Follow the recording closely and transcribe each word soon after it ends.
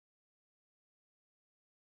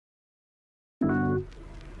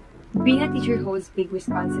Being a teacher holds big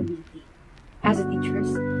responsibility. As a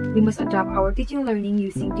teachers, we must adapt our teaching and learning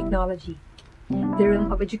using technology. The realm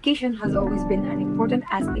of education has always been an important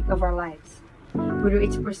aspect of our lives, whether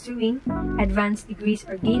it's pursuing advanced degrees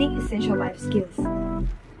or gaining essential life skills.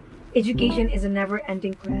 Education is a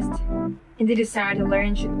never-ending quest, and the desire to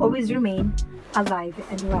learn should always remain alive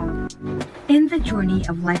and well. In the journey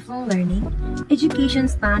of lifelong learning, education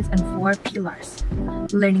stands on four pillars: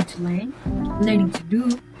 learning to learn, learning to do,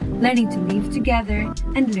 learning to live together,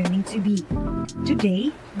 and learning to be.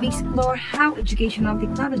 Today, we explore how educational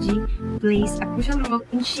technology plays a crucial role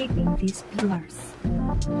in shaping these pillars.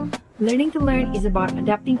 Learning to learn is about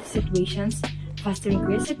adapting to situations, fostering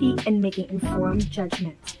curiosity, and making informed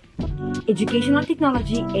judgments. Educational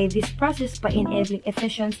technology aids this process by enabling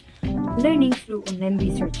efficient learning through online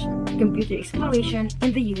research, computer exploration,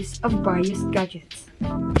 and the use of various gadgets.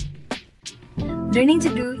 Learning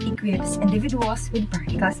to do equips individuals with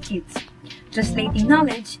practical skills, translating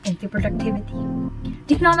knowledge into productivity.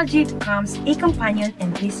 Technology becomes a companion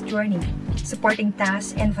in this journey, supporting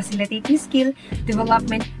tasks and facilitating skill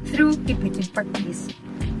development through repeated practice.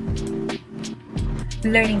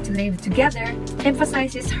 Learning to live together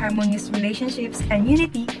emphasizes harmonious relationships and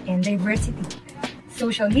unity in diversity.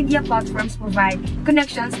 Social media platforms provide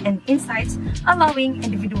connections and insights, allowing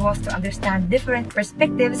individuals to understand different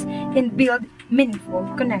perspectives and build meaningful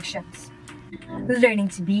connections. Learning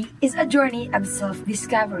to be is a journey of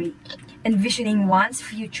self-discovery, envisioning one's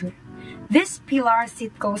future. This pillar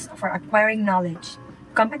sets goals for acquiring knowledge,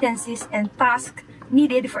 competencies, and tasks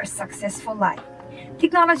needed for a successful life.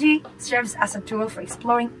 Technology serves as a tool for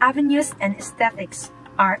exploring avenues in aesthetics,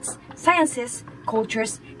 arts, sciences,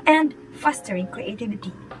 cultures, and fostering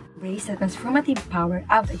creativity. Embrace the transformative power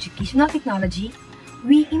of educational technology.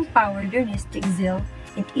 We empower learners to excel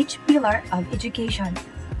in each pillar of education,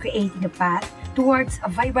 creating a path towards a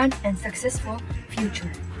vibrant and successful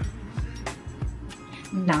future.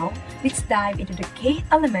 Now, let's dive into the key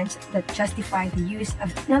elements that justify the use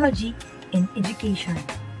of technology in education.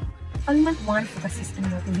 Element 1 focuses on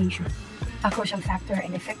motivation, a crucial factor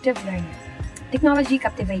in effective learning. Technology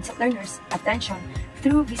captivates learners' attention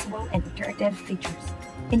through visual and interactive features,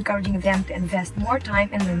 encouraging them to invest more time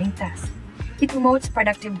in learning tasks. It promotes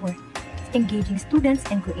productive work, engaging students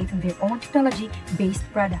in creating their own technology-based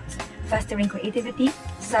products, fostering creativity,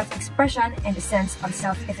 self-expression, and a sense of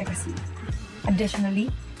self-efficacy. Additionally,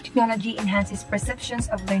 technology enhances perceptions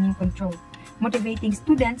of learning control, motivating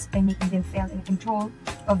students by making them feel in control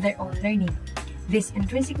of their own learning. This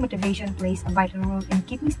intrinsic motivation plays a vital role in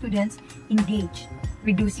keeping students engaged,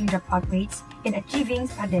 reducing dropout rates, and achieving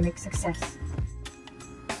academic success.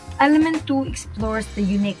 Element 2 explores the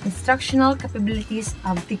unique instructional capabilities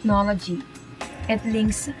of technology. It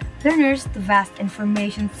links learners to vast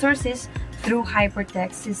information sources through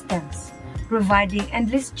hypertext systems, providing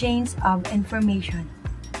endless chains of information.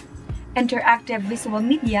 Interactive visual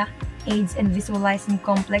media aids in visualizing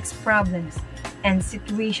complex problems and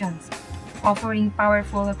situations, offering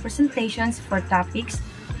powerful presentations for topics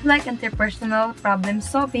like interpersonal problem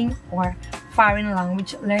solving or foreign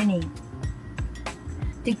language learning.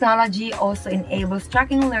 Technology also enables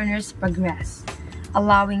tracking learners' progress,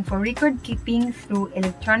 allowing for record keeping through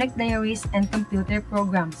electronic diaries and computer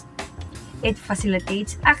programs. It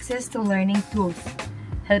facilitates access to learning tools,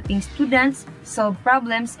 helping students solve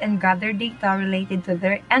problems and gather data related to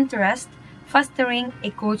their interests, fostering a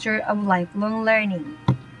culture of lifelong learning.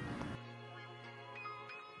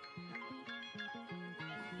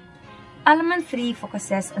 Element 3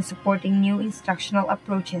 focuses on supporting new instructional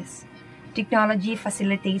approaches. Technology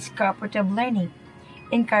facilitates cooperative learning,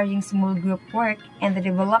 encouraging small group work and the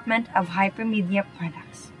development of hypermedia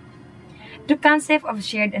products. The concept of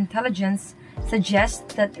shared intelligence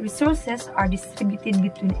suggests that resources are distributed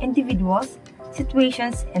between individuals,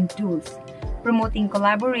 situations, and tools, promoting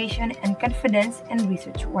collaboration and confidence in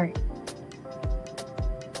research work.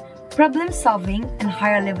 Problem solving and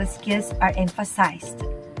higher level skills are emphasized,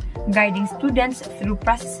 guiding students through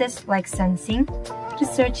processes like sensing,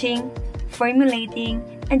 researching, formulating,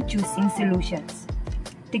 and choosing solutions.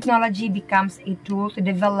 Technology becomes a tool to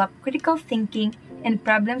develop critical thinking and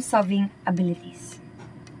problem-solving abilities.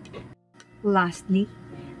 Lastly,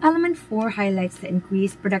 Element 4 highlights the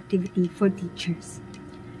increased productivity for teachers.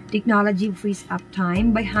 Technology frees up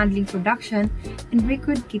time by handling production and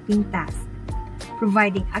record-keeping tasks,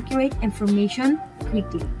 providing accurate information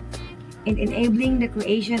quickly, and enabling the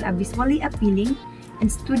creation of visually appealing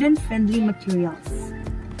and student-friendly materials.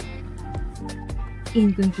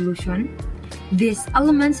 In conclusion, these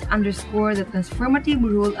elements underscore the transformative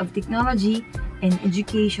role of technology in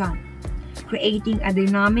education, creating a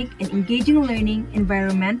dynamic and engaging learning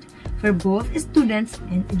environment for both students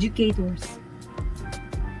and educators.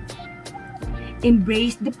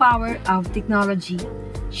 Embrace the power of technology,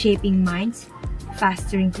 shaping minds,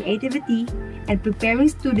 fostering creativity, and preparing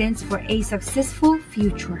students for a successful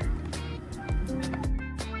future.